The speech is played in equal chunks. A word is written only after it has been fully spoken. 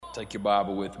Take your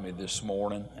Bible with me this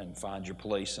morning and find your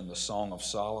place in the Song of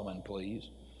Solomon, please.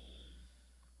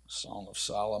 Song of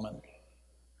Solomon.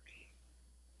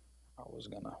 I was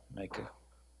going to make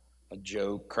a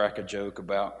joke, crack a joke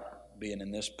about being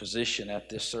in this position at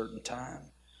this certain time,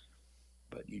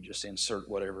 but you just insert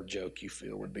whatever joke you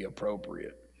feel would be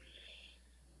appropriate.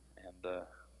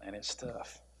 And it's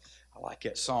tough. I like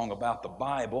that song about the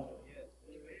Bible.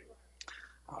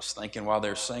 I was thinking while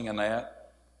they're singing that,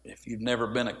 if you've never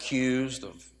been accused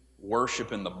of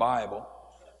worshiping the Bible,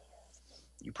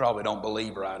 you probably don't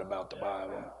believe right about the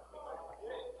Bible.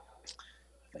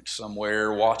 I think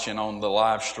somewhere watching on the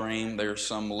live stream, there's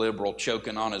some liberal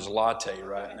choking on his latte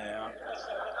right now.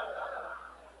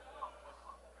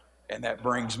 And that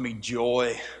brings me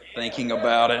joy thinking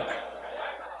about it.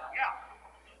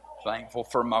 Thankful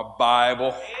for my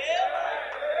Bible,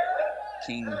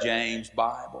 King James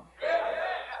Bible,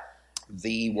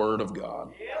 the Word of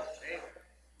God.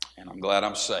 And I'm glad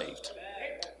I'm saved.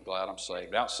 I'm glad I'm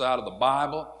saved. Outside of the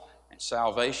Bible and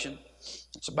salvation,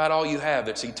 it's about all you have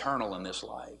that's eternal in this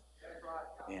life.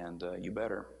 And you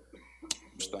better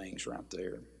those things right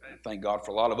there. Thank God for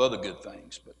a lot of other good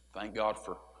things, but thank God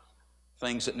for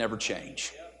things that never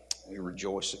change. We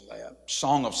rejoice in that.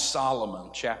 Song of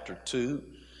Solomon, chapter 2.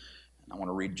 I want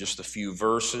to read just a few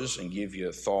verses and give you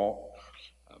a thought,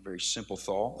 a very simple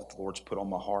thought that the Lord's put on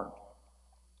my heart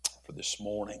for this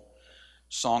morning.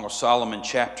 Song of Solomon,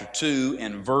 chapter 2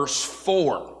 and verse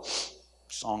 4.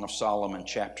 Song of Solomon,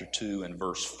 chapter 2 and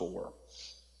verse 4.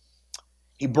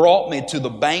 He brought me to the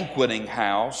banqueting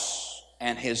house,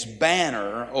 and his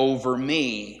banner over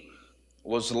me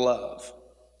was love.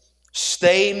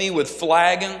 Stay me with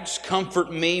flagons,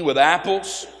 comfort me with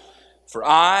apples, for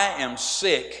I am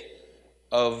sick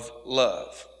of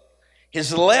love.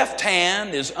 His left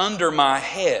hand is under my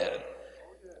head,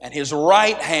 and his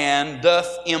right hand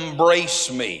doth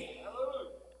embrace me.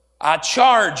 I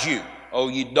charge you, O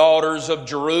ye daughters of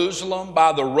Jerusalem,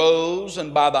 by the roes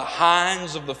and by the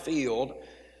hinds of the field,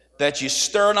 that ye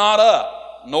stir not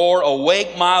up, nor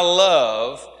awake my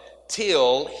love,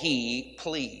 till he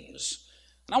please.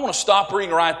 And I want to stop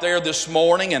reading right there this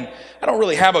morning, and I don't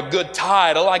really have a good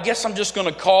title. I guess I'm just going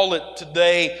to call it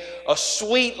today, A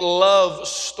Sweet Love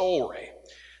Story.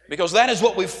 Because that is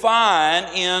what we find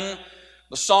in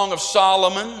the Song of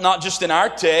Solomon, not just in our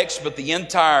text, but the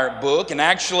entire book. And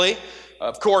actually,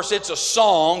 of course, it's a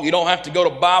song. You don't have to go to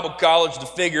Bible college to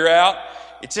figure out.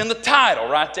 It's in the title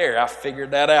right there. I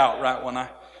figured that out right when I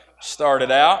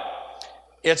started out.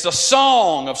 It's a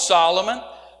Song of Solomon.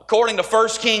 According to 1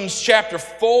 Kings chapter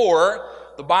 4,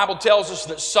 the Bible tells us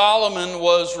that Solomon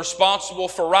was responsible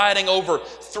for writing over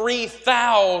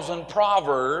 3,000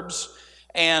 proverbs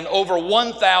and over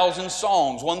 1,000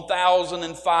 songs,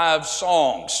 1,005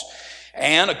 songs.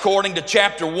 And according to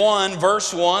chapter 1,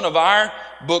 verse 1 of our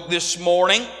book this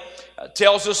morning,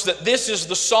 tells us that this is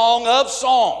the Song of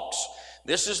Songs.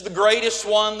 This is the greatest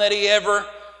one that he ever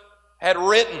had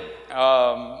written.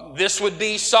 This would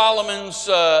be Solomon's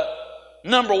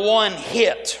number one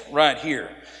hit right here.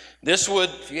 This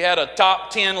would, if you had a top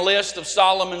 10 list of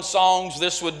Solomon's songs,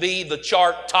 this would be the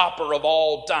chart topper of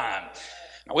all time.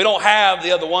 Now, we don't have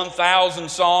the other 1,000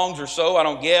 songs or so, I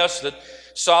don't guess, that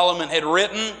Solomon had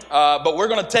written, but we're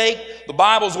going to take the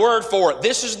Bible's word for it.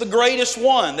 This is the greatest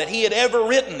one that he had ever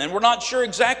written, and we're not sure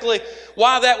exactly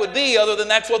why that would be, other than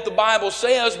that's what the Bible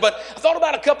says. But I thought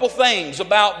about a couple things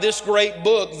about this great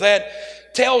book that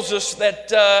tells us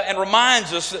that and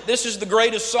reminds us that this is the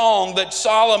greatest song that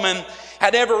Solomon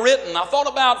had ever written. I thought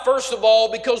about, first of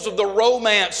all, because of the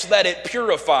romance that it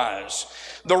purifies.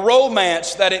 The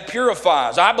romance that it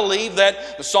purifies. I believe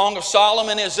that the Song of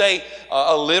Solomon is a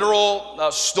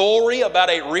literal story about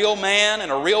a real man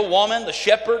and a real woman, the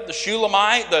shepherd, the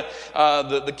Shulamite,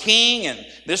 the king, and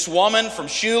this woman from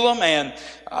Shulam, and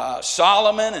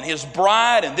Solomon and his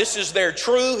bride. And this is their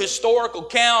true historical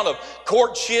account of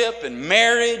courtship and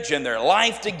marriage and their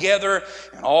life together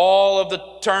and all of the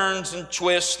turns and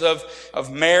twists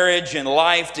of marriage and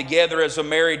life together as a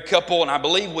married couple. And I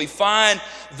believe we find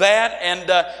that, and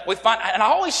I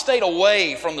always stayed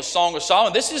away from the Song of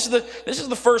Solomon. This is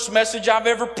the first message I've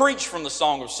ever preached from the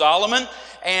Song of Solomon,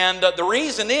 and the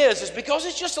reason is because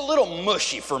it's just a little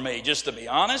mushy for me, just to be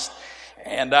honest.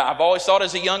 And I've always thought,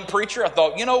 as a young preacher, I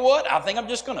thought, you know what? I think I'm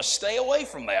just going to stay away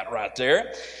from that right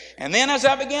there. And then as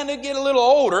I began to get a little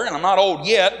older, and I'm not old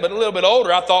yet, but a little bit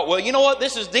older, I thought, well, you know what?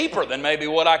 This is deeper than maybe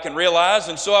what I can realize.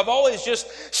 And so I've always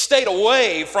just stayed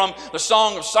away from the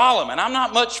Song of Solomon. I'm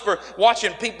not much for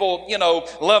watching people,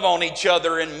 love on each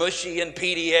other and mushy and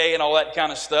PDA and all that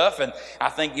kind of stuff. And I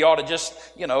think you ought to just,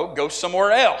 go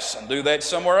somewhere else and do that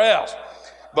somewhere else.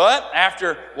 But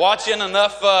after watching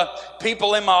enough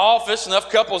people in my office, enough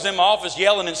couples in my office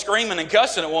yelling and screaming and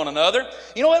cussing at one another,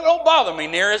 you know, it don't bother me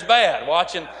near as bad.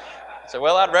 Watching, I say,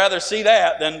 well, I'd rather see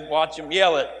that than watch them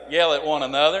yell at one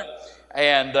another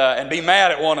and be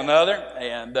mad at one another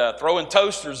and throwing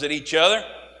toasters at each other.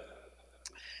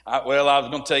 I was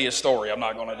going to tell you a story. I'm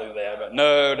not going to do that, but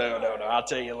no. I'll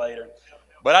tell you later.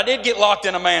 But I did get locked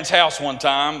in a man's house one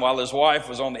time while his wife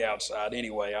was on the outside.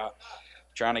 Anyway,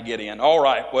 trying to get in. All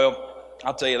right, well,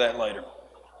 I'll tell you that later.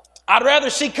 I'd rather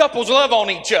see couples love on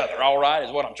each other, all right,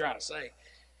 is what I'm trying to say.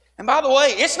 And by the way,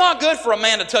 it's not good for a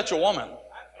man to touch a woman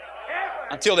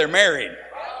until they're married.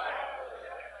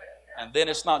 And then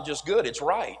it's not just good, it's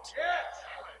right.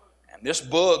 And this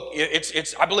book,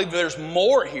 I believe there's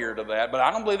more here to that, but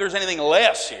I don't believe there's anything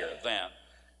less here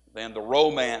than the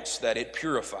romance that it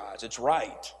purifies. It's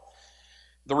right.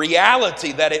 The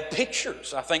reality that it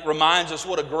pictures, I think, reminds us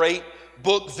what a great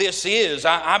book this is.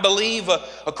 I believe,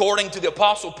 according to the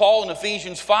Apostle Paul in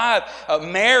Ephesians 5,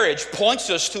 marriage points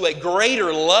us to a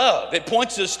greater love. It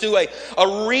points us to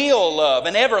a real love,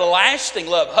 an everlasting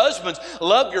love. Husbands,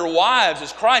 love your wives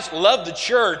as Christ loved the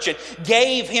church and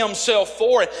gave himself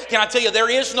for it. Can I tell you, there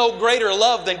is no greater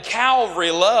love than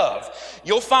Calvary love.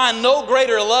 You'll find no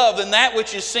greater love than that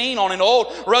which is seen on an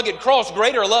old rugged cross.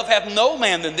 Greater love hath no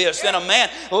man than this, than a man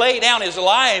lay down his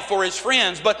life for his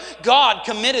friends. But God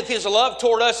committeth his love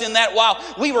toward us in that while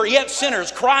we were yet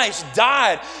sinners, Christ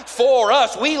died for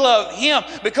us. We love him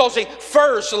because he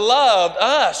first loved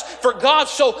us. For God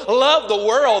so loved the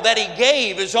world that he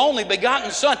gave his only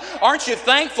begotten Son. Aren't you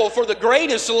thankful for the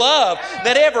greatest love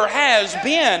that ever has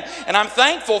been? And I'm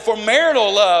thankful for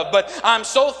marital love, but I'm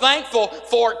so thankful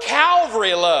for Calvary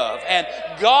love and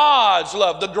God's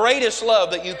love, the greatest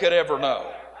love that you could ever know.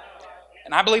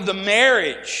 And I believe the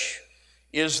marriage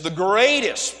is the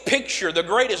greatest picture, the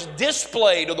greatest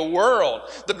display to the world,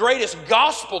 the greatest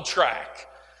gospel tract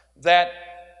that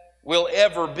will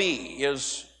ever be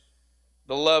is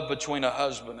the love between a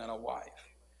husband and a wife.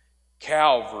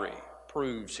 Calvary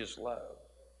proves his love.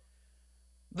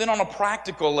 Then on a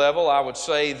practical level, I would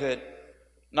say that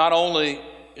not only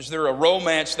is there a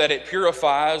romance that it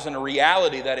purifies and a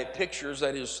reality that it pictures,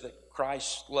 that is that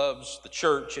Christ loves the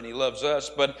church and he loves us,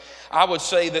 but I would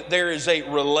say that there is a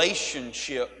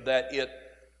relationship that it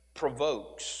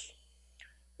provokes.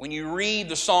 When you read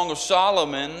the Song of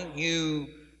Solomon, you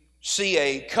see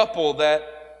a couple that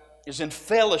is in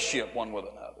fellowship one with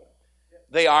another.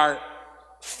 They are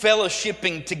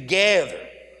fellowshipping together.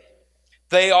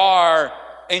 They are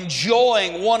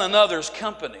enjoying one another's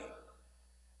company.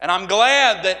 And I'm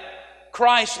glad that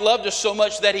Christ loved us so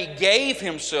much that he gave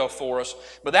himself for us.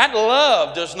 But that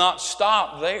love does not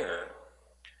stop there.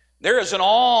 There is an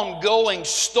ongoing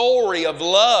story of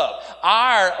love.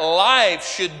 Our life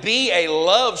should be a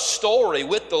love story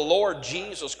with the Lord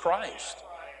Jesus Christ.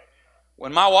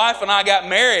 When my wife and I got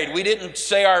married, we didn't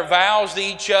say our vows to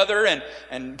each other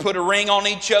and put a ring on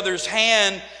each other's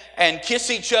hand and kiss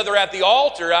each other at the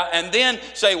altar and then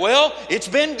say, well, it's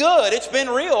been good, it's been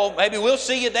real, maybe we'll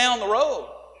see you down the road.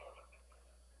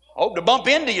 Hope to bump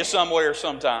into you somewhere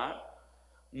sometime.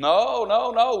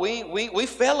 No. We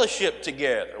fellowship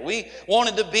together. We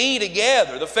wanted to be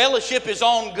together. The fellowship is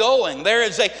ongoing. There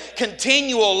is a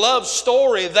continual love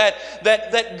story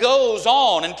that goes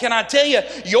on. And can I tell you,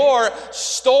 your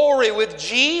story with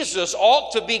Jesus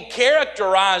ought to be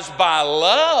characterized by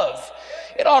love.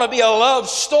 It ought to be a love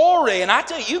story. And I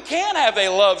tell you, you can have a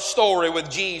love story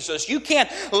with Jesus. You can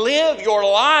live your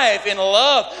life in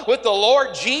love with the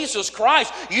Lord Jesus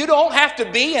Christ. You don't have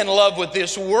to be in love with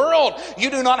this world.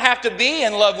 You do not have to be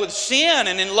in love with sin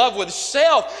and in love with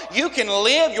self. You can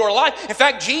live your life. In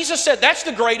fact, Jesus said that's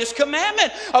the greatest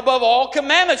commandment above all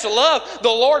commandments. Love the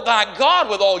Lord thy God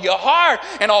with all your heart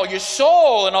and all your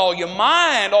soul and all your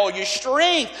mind, all your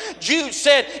strength. Jude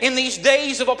said in these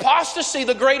days of apostasy,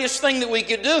 the greatest thing that we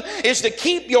could do is to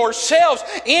keep yourselves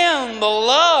in the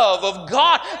love of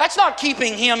God. That's not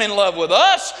keeping him in love with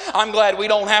us. I'm glad we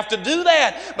don't have to do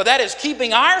that. But that is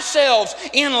keeping ourselves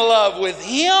in love with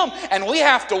him, and we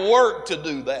have to work to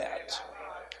do that.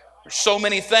 There's so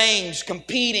many things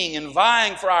competing and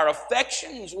vying for our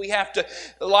affections. We have to,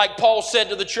 like Paul said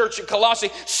to the church at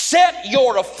Colossae, set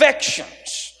your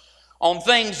affections on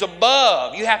things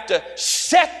above. You have to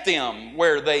set them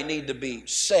where they need to be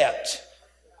set.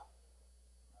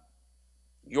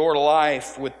 Your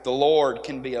life with the Lord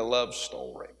can be a love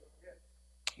story.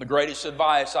 The greatest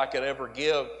advice I could ever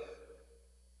give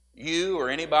you or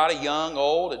anybody, young,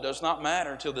 old, it does not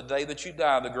matter until the day that you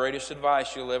die. The greatest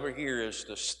advice you'll ever hear is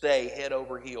to stay head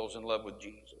over heels in love with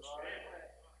Jesus.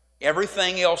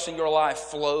 Everything else in your life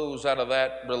flows out of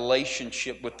that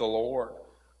relationship with the Lord.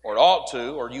 or it ought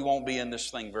to, or you won't be in this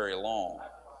thing very long.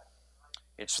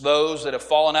 It's those that have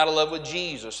fallen out of love with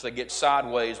Jesus that get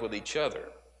sideways with each other.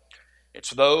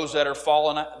 It's those that have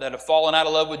fallen out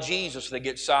of love with Jesus that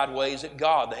get sideways at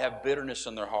God. They have bitterness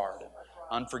in their heart, and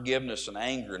unforgiveness and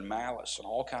anger and malice and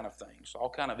all kind of things. All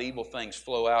kind of evil things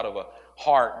flow out of a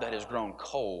heart that has grown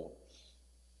cold.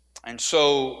 And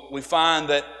so we find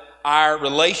that our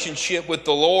relationship with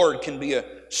the Lord can be a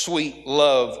sweet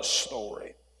love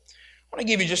story. I want to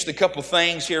give you just a couple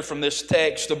things here from this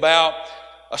text about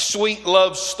a sweet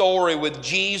love story with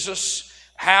Jesus,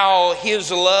 how His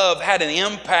love had an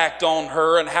impact on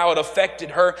her and how it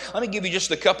affected her. Let me give you just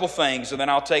a couple things and then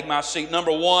I'll take my seat.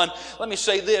 Number one, let me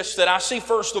say this, that I see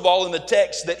first of all in the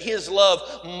text that His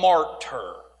love marked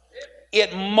her.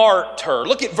 It marked her.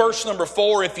 Look at verse number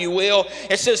 4, if you will.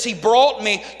 It says, He brought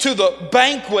me to the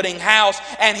banqueting house,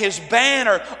 and His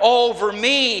banner over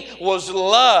me was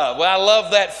love. Well, I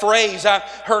love that phrase. I've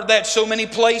heard that so many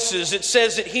places. It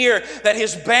says it here, that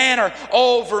His banner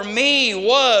over me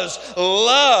was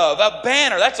love. A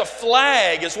banner, that's a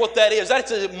flag is what that is.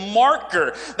 That's a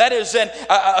marker. That is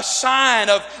a sign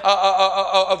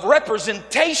of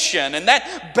representation. And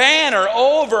that banner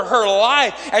over her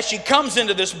life as she comes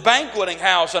into this banqueting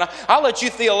house. And I'll let you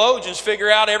theologians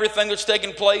figure out everything that's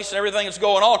taking place and everything that's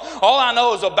going on. All I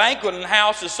know is a banqueting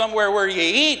house is somewhere where you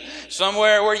eat,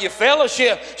 somewhere where you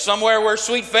fellowship, somewhere where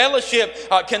sweet fellowship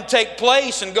can take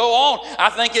place and go on. I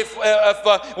think if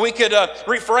we could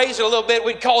rephrase it a little bit,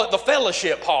 we'd call it the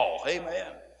fellowship hall. Amen.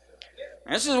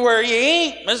 This is where you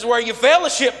eat. This is where you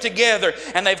fellowship together.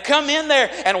 And they've come in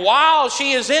there, and while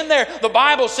she is in there, the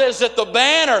Bible says that the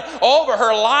banner over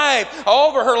her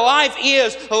life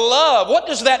is love. What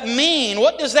does that mean?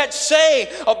 What does that say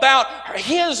about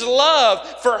His love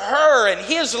for her and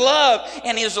His love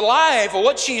in His life? Well,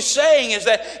 what she's saying is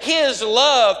that His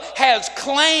love has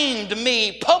claimed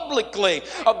me publicly.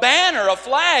 A banner, a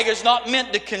flag is not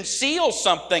meant to conceal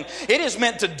something. It is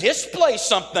meant to display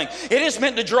something. It is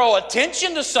meant to draw attention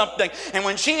to something. And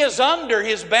when she is under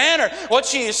His banner, what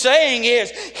she is saying is,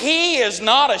 He is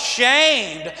not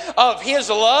ashamed of His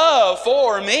love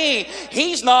for me.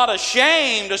 He's not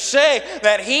ashamed to say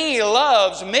that He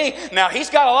loves me. Now,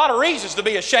 He's got a lot of reasons to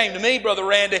be ashamed of me, Brother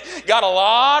Randy. Got a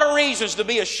lot of reasons to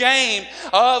be ashamed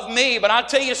of me. But I'll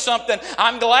tell you something,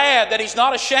 I'm glad that He's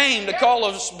not ashamed to call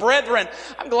us brethren.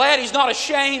 I'm glad He's not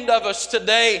ashamed of us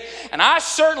today. And I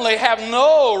certainly have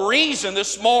no reason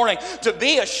this morning to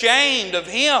be ashamed of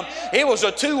Him. It was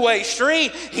a two-way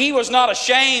street. He was not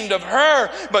ashamed of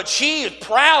her, but she is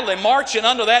proudly marching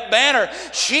under that banner.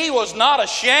 She was not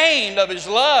ashamed of His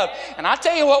love. And I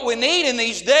tell you what we need in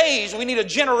these days, we need a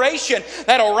generation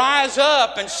that'll rise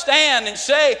up and stand and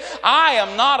say, I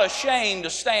am not ashamed to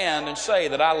stand and say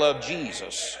that I love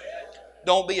Jesus.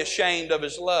 Don't be ashamed of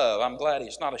His love. I'm glad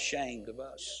He's not ashamed of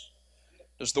us.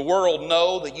 Does the world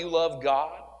know that you love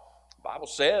God? The Bible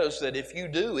says that if you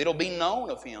do, it'll be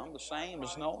known of Him, the same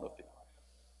is known of Him.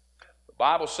 The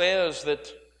Bible says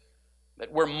that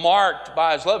we're marked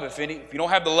by His love. If you don't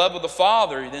have the love of the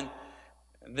Father,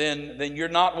 then you're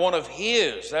not one of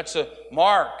His. That's a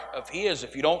mark of His.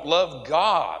 If you don't love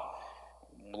God,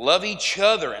 love each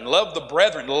other and love the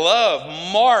brethren.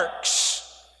 Love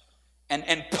marks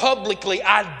and publicly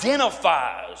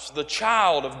identifies the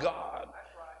child of God.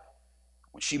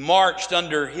 When she marched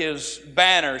under His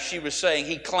banner, she was saying,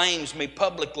 He claims me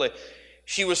publicly.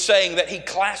 She was saying that He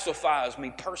classifies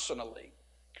me personally.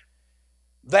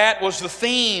 That was the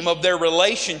theme of their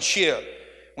relationship.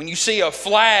 When you see a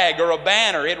flag or a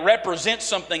banner, it represents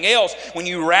something else. When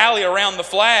you rally around the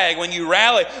flag, when you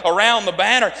rally around the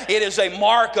banner, it is a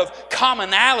mark of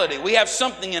commonality. We have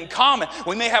something in common.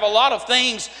 We may have a lot of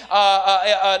things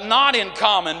not in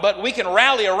common, but we can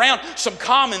rally around some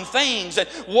common things. And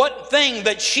what thing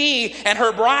that she and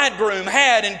her bridegroom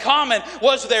had in common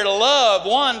was their love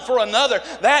one for another.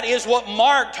 That is what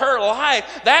marked her life.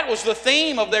 That was the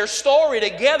theme of their story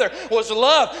together, was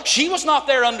love. She was not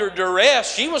there under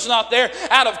duress. She was not there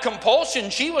out of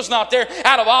compulsion. She was not there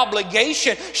out of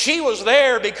obligation. She was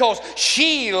there because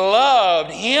she loved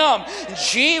Him. And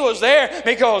she was there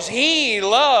because He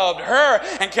loved her.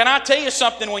 And can I tell you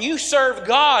something? When you serve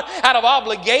God out of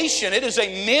obligation, it is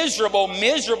a miserable,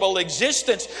 miserable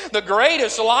existence. The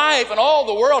greatest life in all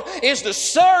the world is to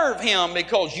serve Him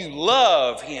because you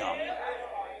love Him.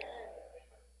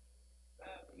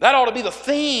 That ought to be the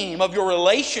theme of your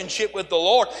relationship with the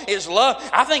Lord, is love.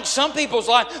 I think some people's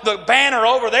life, the banner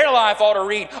over their life ought to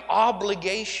read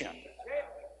obligation.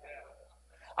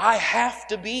 I have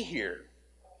to be here.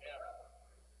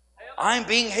 I'm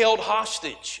being held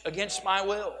hostage against my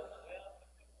will.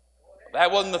 That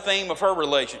wasn't the theme of her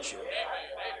relationship.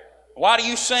 Why do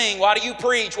you sing? Why do you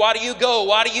preach? Why do you go?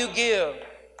 Why do you give?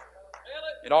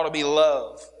 It ought to be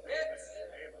love.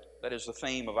 That is the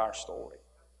theme of our story.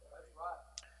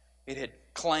 It had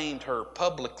claimed her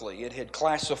publicly. It had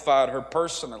classified her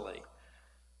personally.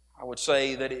 I would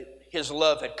say that his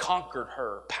love had conquered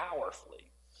her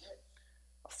powerfully.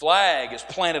 A flag is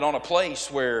planted on a place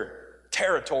where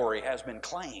territory has been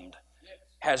claimed,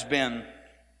 has been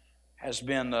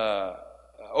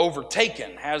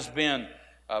overtaken, has been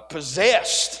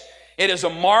possessed. It is a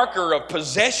marker of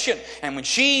possession. And when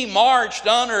she marched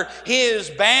under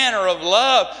his banner of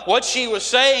love, what she was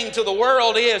saying to the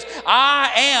world is,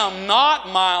 I am not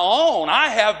my own. I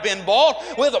have been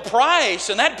bought with a price,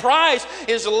 and that price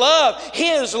is love.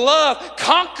 His love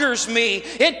conquers me.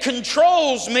 It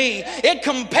controls me. It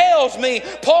compels me.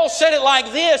 Paul said it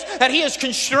like this, that he is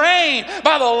constrained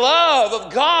by the love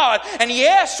of God. And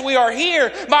yes, we are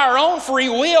here by our own free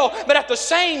will, but at the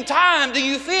same time, do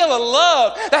you feel a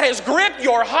love that has gripped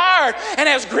your heart and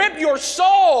has gripped your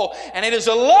soul? And it is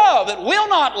a love that will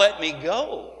not let me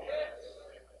go.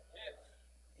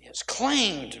 He has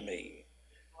claimed me,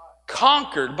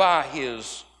 conquered by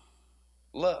his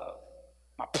love.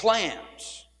 My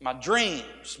plans, my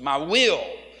dreams, my will,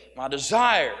 my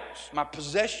desires, my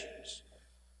possessions,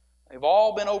 they've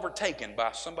all been overtaken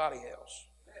by somebody else.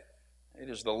 It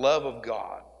is the love of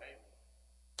God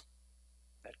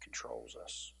that controls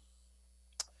us.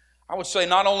 I would say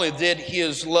not only did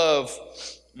his love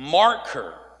mark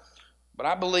her, but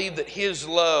I believe that his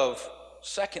love,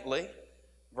 secondly,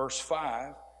 verse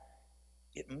 5,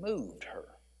 it moved her.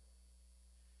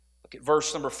 Look at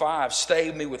verse number 5.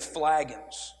 Stave me with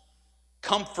flagons,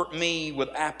 comfort me with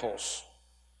apples,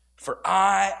 for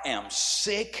I am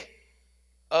sick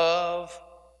of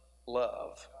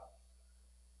love.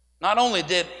 Not only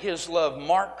did his love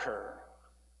mark her,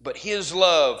 but his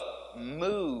love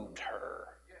moved her.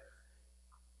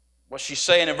 What she's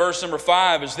saying in verse number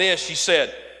 5 is this. She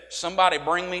said, somebody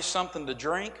bring me something to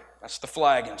drink. That's the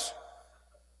flagons.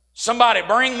 Somebody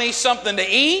bring me something to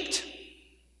eat.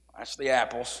 That's the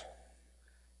apples.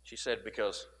 She said,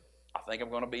 because I think I'm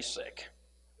going to be sick.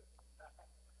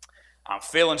 I'm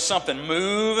feeling something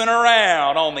moving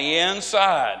around on the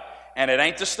inside, and it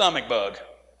ain't the stomach bug.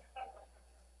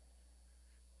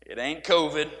 It ain't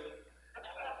COVID.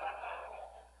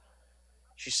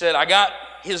 She said, I got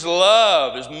his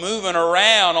love is moving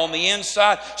around on the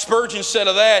inside. Spurgeon said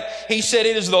of that, he said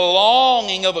it is the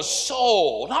longing of a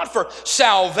soul, not for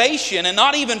salvation and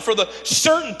not even for the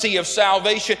certainty of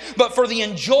salvation, but for the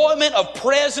enjoyment of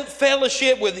present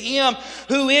fellowship with him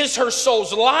who is her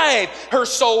soul's life, her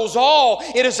soul's all.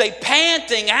 It is a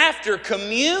panting after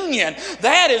communion.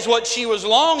 That is what she was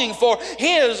longing for.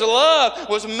 His love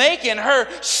was making her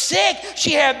sick.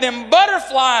 She had them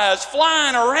butterflies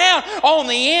flying around on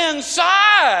the inside.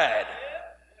 Now,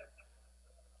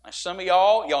 some of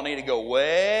y'all need to go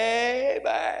way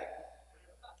back.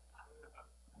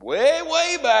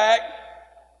 Way back.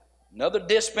 Another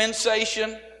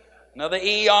dispensation, another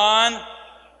eon,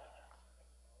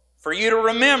 for you to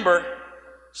remember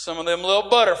some of them little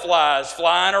butterflies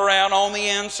flying around on the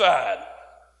inside.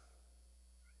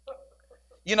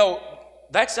 You know,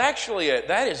 that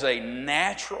is a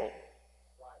natural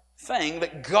thing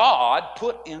that God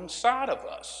put inside of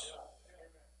us.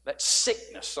 That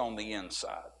sickness on the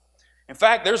inside. In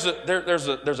fact, there's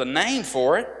a name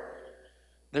for it.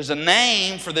 There's a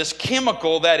name for this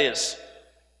chemical that is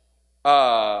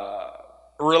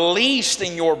released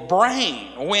in your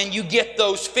brain when you get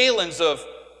those feelings of,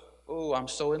 oh, I'm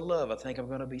so in love, I think I'm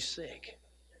going to be sick.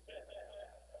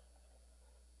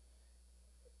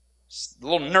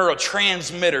 Little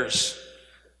neurotransmitters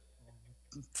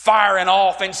firing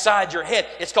off inside your head.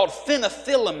 It's called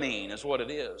phenethylamine is what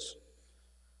it is.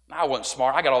 I wasn't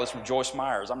smart. I got all this from Joyce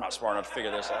Myers. I'm not smart enough to figure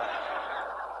this out.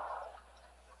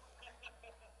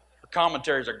 Her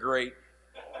commentaries are great.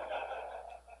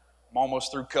 I'm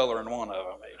almost through coloring one of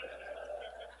them.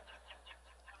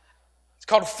 It's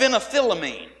called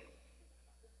phenethylamine.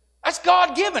 That's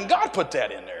God-given. God put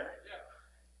that in there.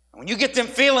 When you get them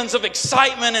feelings of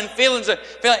excitement and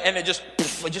and it just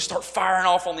start firing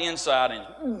off on the inside, and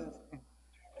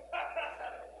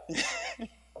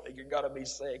you're gonna be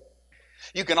sick.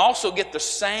 You can also get the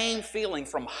same feeling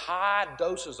from high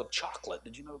doses of chocolate.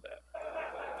 Did you know that?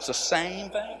 It's the same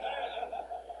thing.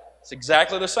 It's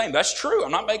exactly the same. That's true.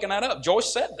 I'm not making that up.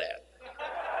 Joyce said that.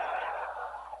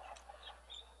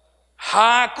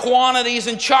 High quantities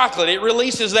in chocolate, it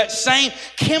releases that same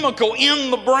chemical in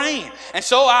the brain. And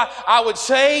so I would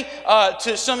say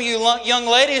to some of you young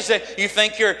ladies that you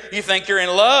think you're in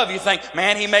love, you think,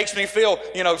 man, he makes me feel,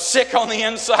 sick on the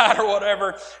inside or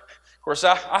whatever. Of course,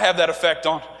 I have that effect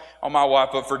on on my wife,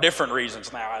 but for different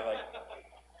reasons now, I think.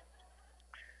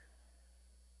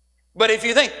 But if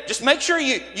you think, just make sure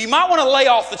you might want to lay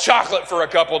off the chocolate for a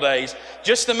couple days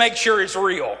just to make sure it's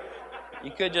real.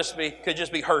 You could just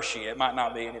be Hershey. It might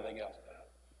not be anything else.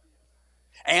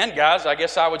 And guys, I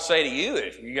guess I would say to you,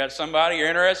 if you got somebody you're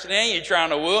interested in, you're trying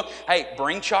to woo, hey,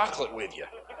 bring chocolate with you.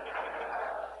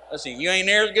 Listen, you ain't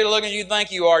near as good looking as you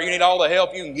think you are. You need all the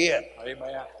help you can get.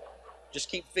 Amen. Just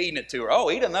keep feeding it to her. Oh,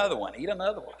 eat another one. Eat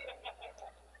another one.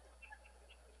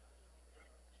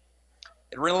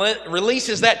 It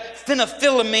releases that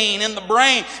phenethylamine in the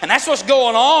brain. And that's what's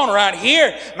going on right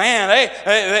here. Man,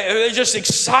 they just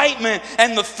excitement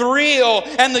and the thrill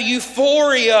and the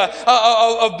euphoria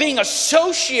of being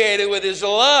associated with His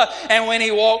love. And when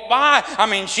He walked by, I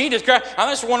mean, she just cried.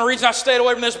 That's one of the reasons I stayed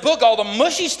away from this book, all the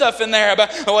mushy stuff in there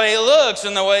about the way He looks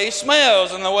and the way He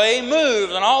smells and the way He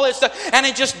moves and all this stuff. And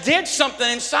it just did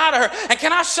something inside of her. And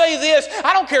can I say this?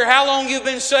 I don't care how long you've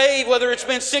been saved, whether it's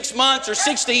been 6 months or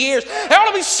 60 years. There ought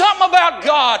to be something about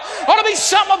God. There ought to be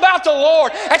something about the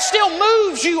Lord that still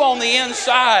moves you on the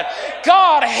inside.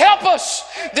 God, help us.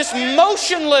 This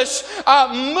motionless,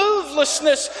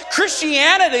 movelessness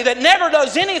Christianity that never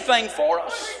does anything for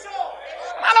us.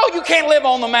 I know you can't live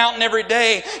on the mountain every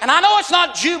day, and I know it's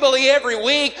not Jubilee every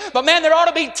week, but man, there ought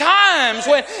to be times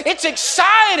when it's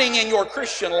exciting in your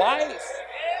Christian life.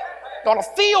 You ought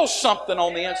to feel something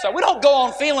on the inside. We don't go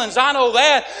on feelings, I know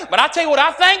that, but I tell you what,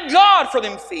 I thank God for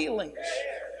them feelings.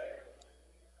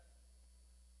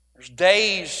 There's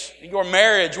days in your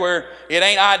marriage where it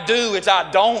ain't I do, it's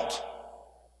I don't.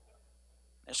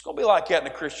 It's going to be like that in the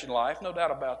Christian life, no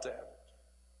doubt about that.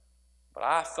 But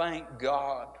I thank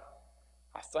God.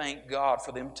 I thank God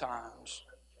for them times.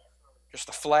 Just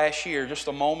a flash here, just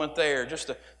a moment there, just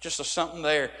a something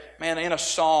there. Man, in a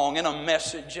song, in a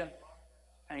message. And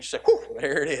you say, whew,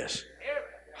 there it is.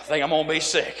 I think I'm going to be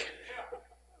sick.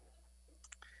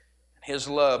 His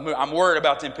love. I'm worried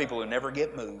about them people who never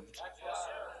get moved.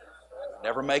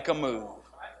 Never make a move.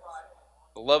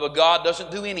 The love of God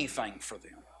doesn't do anything for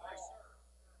them.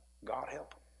 God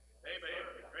help them.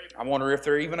 I wonder if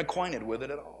they're even acquainted with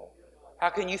it at all. How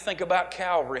can you think about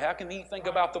Calvary? How can you think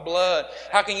about the blood?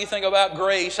 How can you think about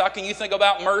grace? How can you think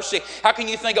about mercy? How can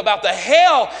you think about the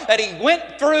hell that He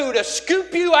went through to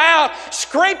scoop you out,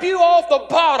 scrape you off the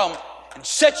bottom, and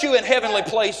set you in heavenly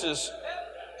places?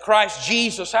 Christ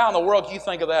Jesus, how in the world can you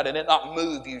think of that and it not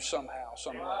move you somehow,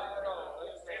 some way?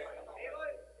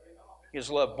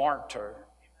 His love marked her.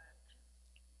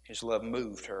 His love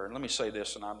moved her. And let me say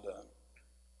this and I'm done.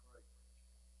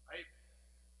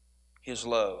 His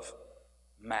love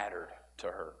mattered to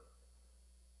her.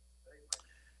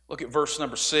 Look at verse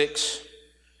number 6.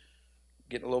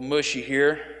 Getting a little mushy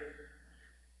here.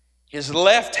 His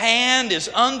left hand is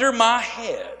under my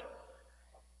head,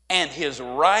 and His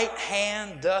right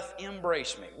hand doth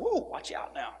embrace me. Woo, watch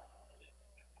out now.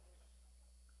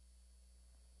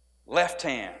 Left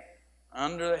hand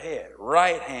under the head,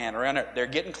 right hand around there. They're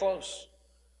getting close.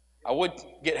 I would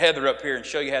get Heather up here and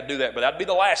show you how to do that, but that'd be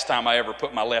the last time I ever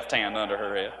put my left hand under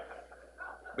her head.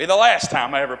 Be the last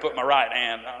time I ever put my right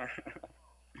hand on her.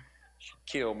 She'd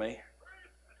kill me.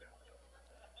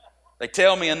 They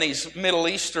tell me in these Middle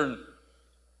Eastern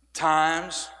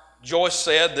times, Joyce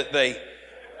said that they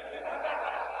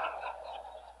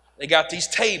got these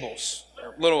tables,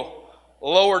 a little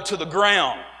lower to the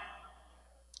ground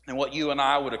than what you and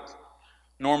I would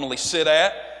normally sit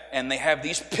at, and they have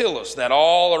these pillows that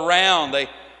all around,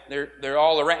 they're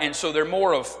all around, and so they're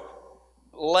more of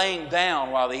laying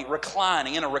down while they eat,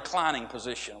 reclining, in a reclining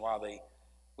position while they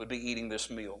would be eating this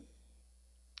meal.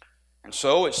 And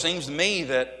so it seems to me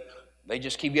that they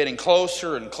just keep getting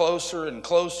closer and closer and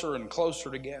closer and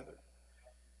closer together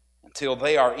until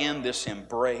they are in this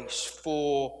embrace,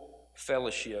 full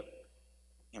fellowship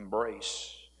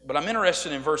embrace. But I'm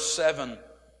interested in verse 7,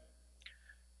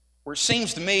 where it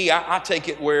seems to me, I take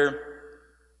it where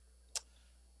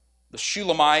the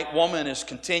Shulamite woman is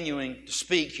continuing to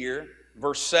speak here.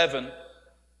 Verse 7,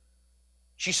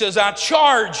 she says, I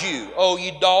charge you, O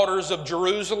ye daughters of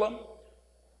Jerusalem,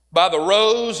 by the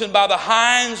roes and by the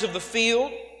hinds of the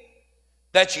field,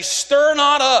 that ye stir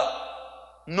not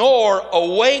up, nor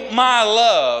awake my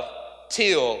love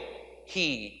till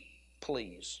He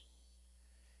please.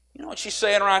 You know what she's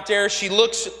saying right there? She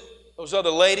looks at those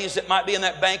other ladies that might be in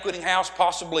that banqueting house,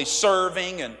 possibly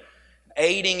serving and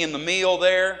aiding in the meal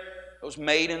there, those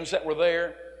maidens that were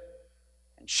there.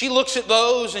 And she looks at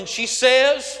those and she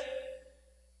says,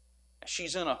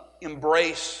 she's in an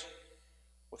embrace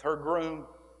with her groom,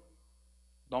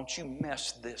 don't you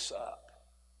mess this up.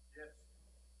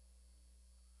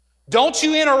 Don't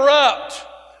you interrupt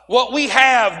what we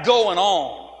have going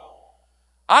on.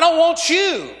 I don't want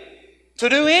you to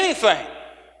do anything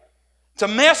to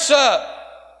mess up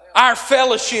our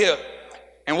fellowship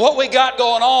and what we got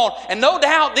going on. And no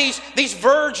doubt these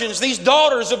virgins, these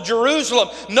daughters of Jerusalem,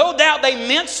 no doubt they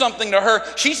meant something to her.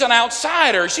 She's an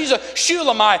outsider. She's a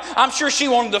Shulamite. I'm sure she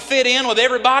wanted to fit in with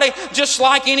everybody just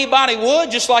like anybody would,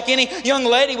 just like any young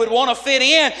lady would want to fit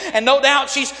in. And no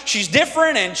doubt she's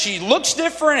different, and she looks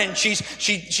different, and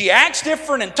she acts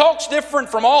different and talks different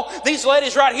from all these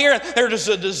ladies right here. There's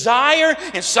a desire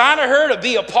inside of her to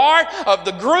be a part of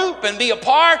the group and be a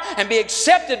part and be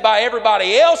accepted by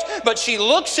everybody else. But she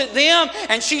looks at them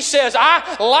and she says,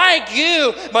 I like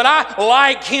you, but I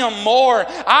like him more.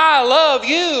 I love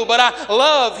you, but I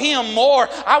love him more.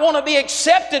 I want to be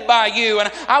accepted by you,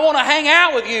 and I want to hang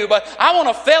out with you, but I want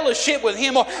to fellowship with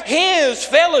him more. His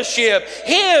fellowship,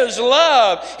 his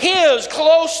love, his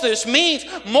closeness means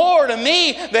more to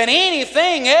me than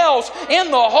anything else in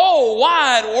the whole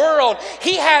wide world.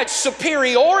 He had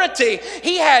superiority.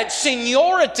 He had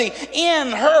seniority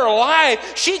in her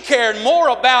life. She cared more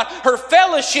about her fellowship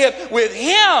with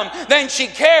him than she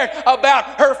cared about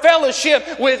her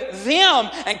fellowship with them.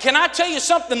 And can I tell you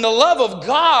something? The love of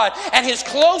God and his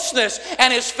closeness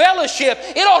and his fellowship,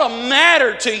 it ought to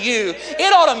matter to you.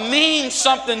 It ought to mean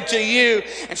something to you.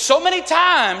 And so many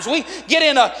times we get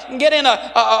in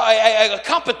a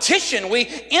competition. We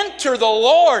enter the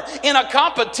Lord in a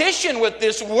competition with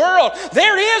this world.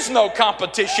 There is no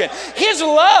competition. His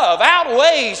love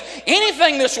outweighs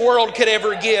anything this world could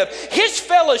ever give. His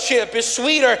fellowship is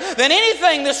sweeter than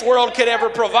anything this world could ever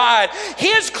provide.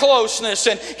 His closeness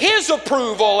and his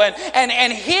approval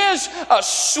and his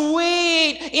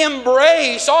sweet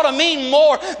embrace ought to mean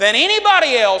more than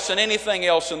anybody else and anything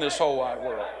else in this whole wide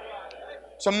world.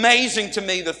 It's amazing to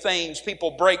me the things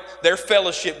people break their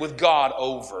fellowship with God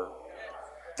over.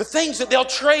 The things that they'll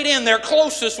trade in their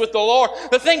closeness with the Lord,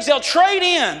 the things they'll trade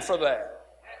in for that.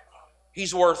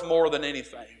 He's worth more than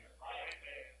anything.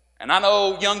 And I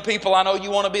know, young people, I know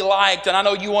you want to be liked, and I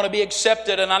know you want to be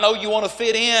accepted, and I know you want to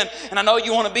fit in, and I know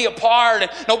you want to be a part, and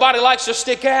nobody likes to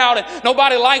stick out, and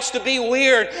nobody likes to be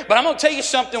weird. But I'm going to tell you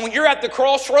something. When you're at the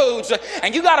crossroads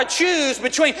and you got to choose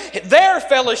between their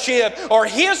fellowship or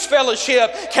his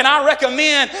fellowship, can I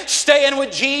recommend staying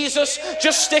with Jesus?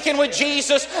 Just sticking with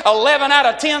Jesus 11 out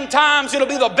of 10 times. It'll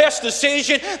be the best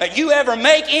decision that you ever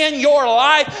make in your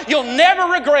life. You'll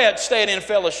never regret staying in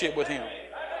fellowship with him.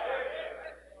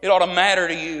 It ought to matter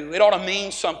to you. It ought to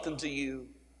mean something to you.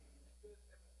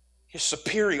 His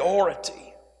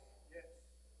superiority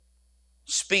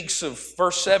speaks of,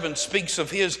 verse 7 speaks of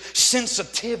his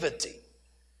sensitivity.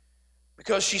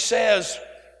 Because she says,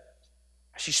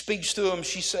 she speaks to him,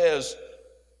 she says,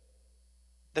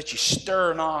 that you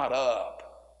stir not up,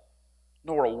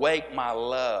 nor awake my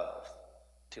love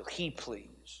till he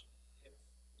please.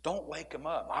 Don't wake him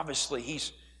up. Obviously,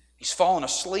 he's fallen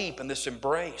asleep in this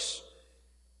embrace.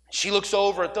 She looks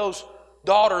over at those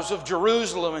daughters of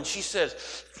Jerusalem and she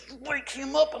says, wake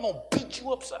him up, I'm going to beat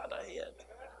you upside the head.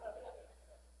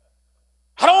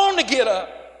 I don't want him to get up.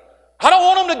 I don't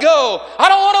want him to go. I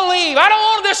don't want to leave. I don't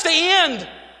want this to end.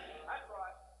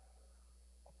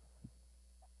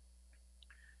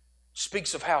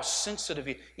 Speaks of how sensitive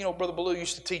he... You know, Brother Ballou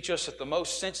used to teach us that the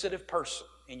most sensitive person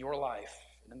in your life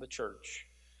and in the church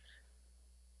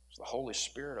is the Holy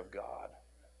Spirit of God.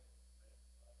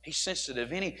 He's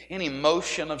sensitive. Any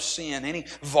emotion of sin, any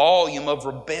volume of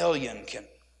rebellion can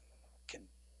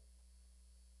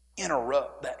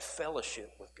interrupt that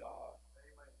fellowship with God.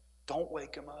 Don't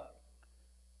wake him up.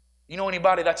 You know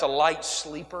anybody that's a light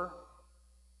sleeper?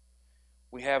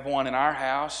 We have one in our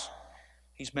house.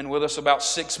 He's been with us about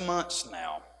 6 months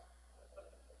now.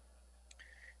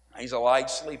 He's a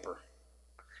light sleeper.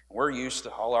 We're used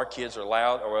to, all our kids are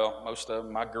loud. Well, most of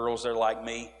them, my girls, they're like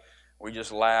me. We're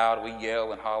just loud. We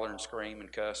yell and holler and scream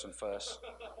and cuss and fuss.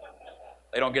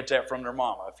 They don't get that from their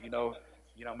mama. If you know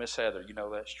Miss Heather, you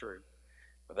know that's true.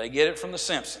 But they get it from the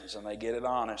Simpsons, and they get it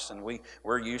honest. And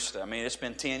we're used to. I mean, it's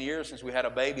been 10 years since we had a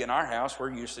baby in our house.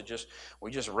 We're used to we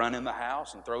just run in the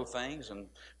house and throw things and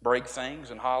break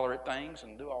things and holler at things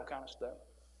and do all kind of stuff.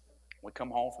 We come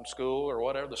home from school or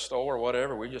whatever, the store or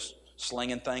whatever, we're just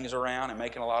slinging things around and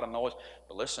making a lot of noise.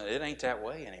 But listen, it ain't that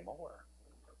way anymore.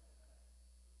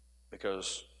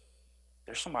 Because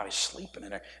there's somebody sleeping in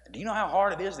there. And do you know how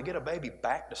hard it is to get a baby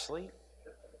back to sleep?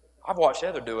 I've watched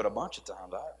Heather do it a bunch of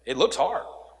times. It looks hard.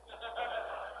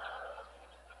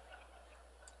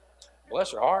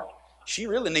 Bless her heart. She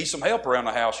really needs some help around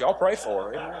the house. Y'all pray for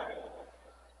her. Amen.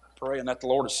 Praying that the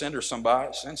Lord will send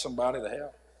somebody to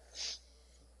help.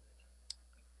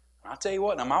 I'll tell you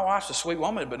what, now my wife's a sweet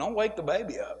woman, but don't wake the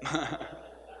baby up.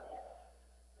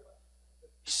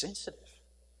 She's sensitive.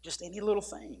 Just any little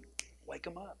thing. Wake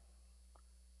them up.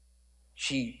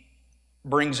 She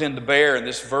brings in the bear in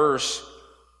this verse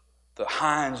the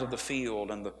hinds of the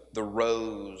field and the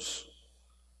roes.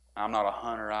 I'm not a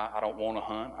hunter. I don't want to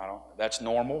hunt. That's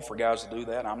normal for guys to do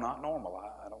that. I'm not normal.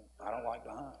 I don't like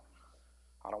to hunt.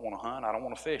 I don't want to hunt. I don't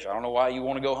want to fish. I don't know why you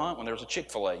want to go hunt when there's a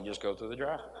Chick-fil-A and just go through the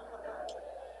drive-thru.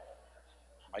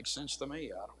 Makes sense to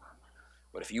me. I don't know.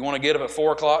 But if you want to get up at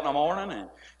 4 o'clock in the morning and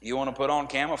you want to put on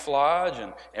camouflage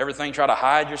and everything, try to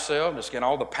hide yourself, just get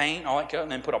all the paint, all that cut,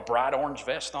 and then put a bright orange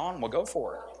vest on, well, go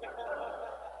for it.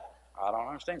 I don't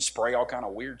understand. Spray all kind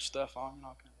of weird stuff on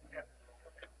you.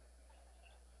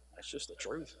 That's just the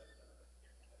truth.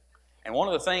 And one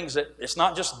of the things that, it's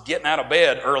not just getting out of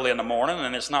bed early in the morning,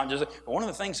 and it's not just, but one of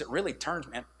the things that really turns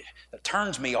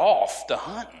me off to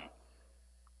hunting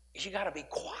is you got to be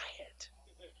quiet.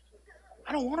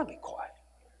 I don't want to be quiet.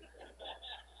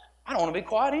 I don't want to be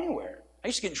quiet anywhere. I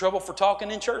used to get in trouble for talking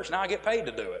in church. Now I get paid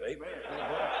to do it. Amen.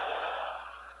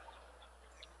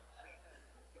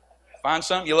 Find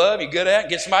something you love, you're good at, and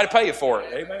get somebody to pay you for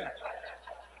it. Amen.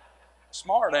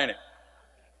 Smart, ain't it?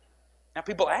 Now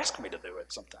people ask me to do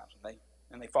it sometimes,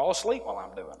 and they fall asleep while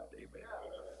I'm doing it. Amen.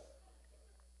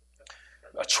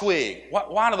 A twig.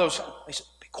 Why do those? They said,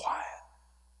 be quiet.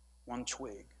 One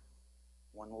twig,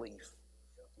 one leaf,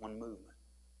 one movement.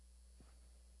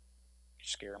 You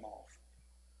scare them off.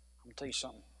 I'm going to tell you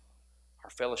something.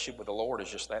 Our fellowship with the Lord is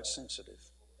just that sensitive.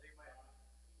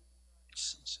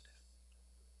 It's sensitive.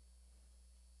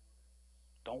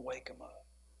 Don't wake him up.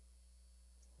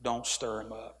 Don't stir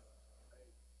him up.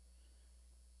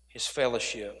 His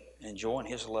fellowship and enjoying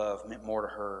his love meant more to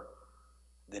her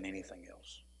than anything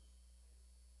else.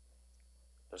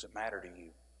 Does it matter to you?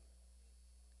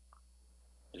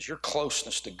 Does your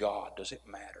closeness to God, does it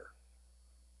matter?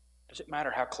 Does it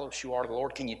matter how close you are to the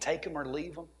Lord? Can you take him or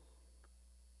leave him?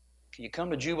 Can you come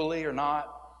to Jubilee or not?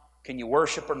 Can you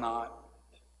worship or not?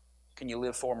 Can you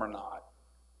live for him or not?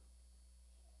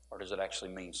 Or does it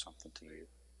actually mean something to you?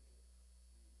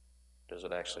 Does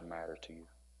it actually matter to you?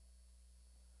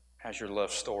 How's your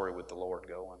love story with the Lord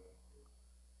going?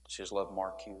 Does his love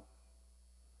mark you?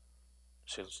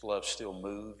 Does his love still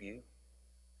move you?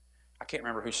 I can't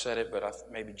remember who said it, but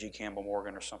maybe G. Campbell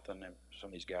Morgan or something. And some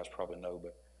of these guys probably know,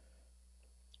 but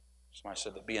somebody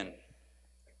said that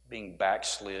being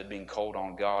backslid, being cold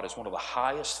on God is one of the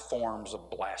highest forms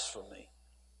of blasphemy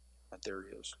that there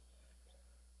is.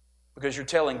 Because you're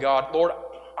telling God, Lord,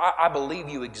 I believe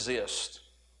you exist,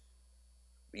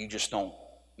 but you just don't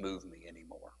move me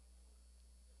anymore.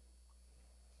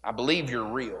 I believe you're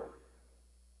real,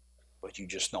 but you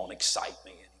just don't excite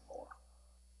me anymore.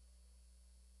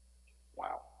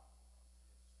 Wow.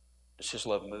 Does his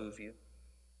love move you?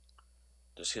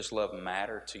 Does his love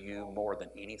matter to you more than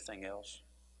anything else?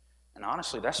 And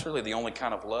honestly, that's really the only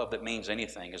kind of love that means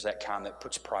anything, is that kind that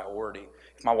puts priority.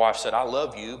 If my wife said, I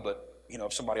love you, but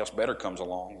if somebody else better comes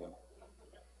along, then,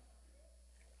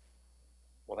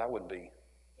 well, that wouldn't be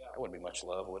much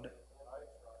love, would it?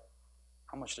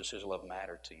 How much does his love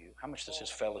matter to you? How much does his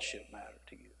fellowship matter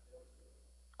to you?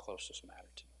 Closest matter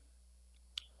to you?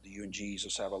 Do you and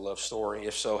Jesus have a love story?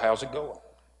 If so, how's it going?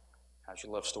 How's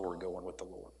your love story going with the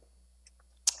Lord?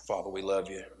 Father, we love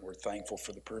you. We're thankful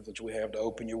for the privilege we have to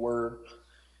open your word.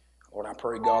 Lord, I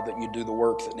pray, God, that you do the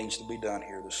work that needs to be done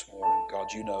here this morning.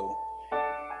 God, you know.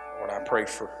 Lord, I pray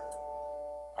for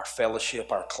our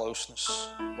fellowship, our closeness.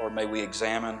 Lord, may we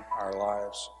examine our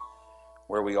lives,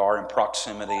 where we are in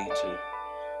proximity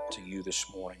to you this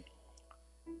morning.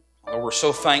 Lord, we're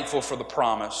so thankful for the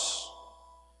promise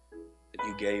that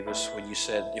you gave us when you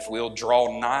said, if we'll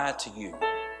draw nigh to you,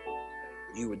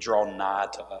 you would draw nigh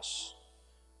to us.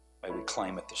 May we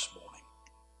claim it this morning.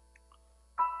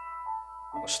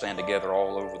 We'll stand together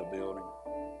all over the building.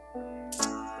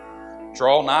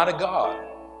 Draw nigh to God.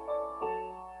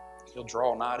 He'll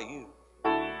draw nigh to you.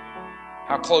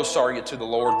 How close are you to the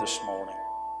Lord this morning?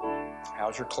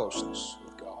 How's your closeness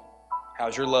with God?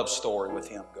 How's your love story with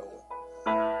him going?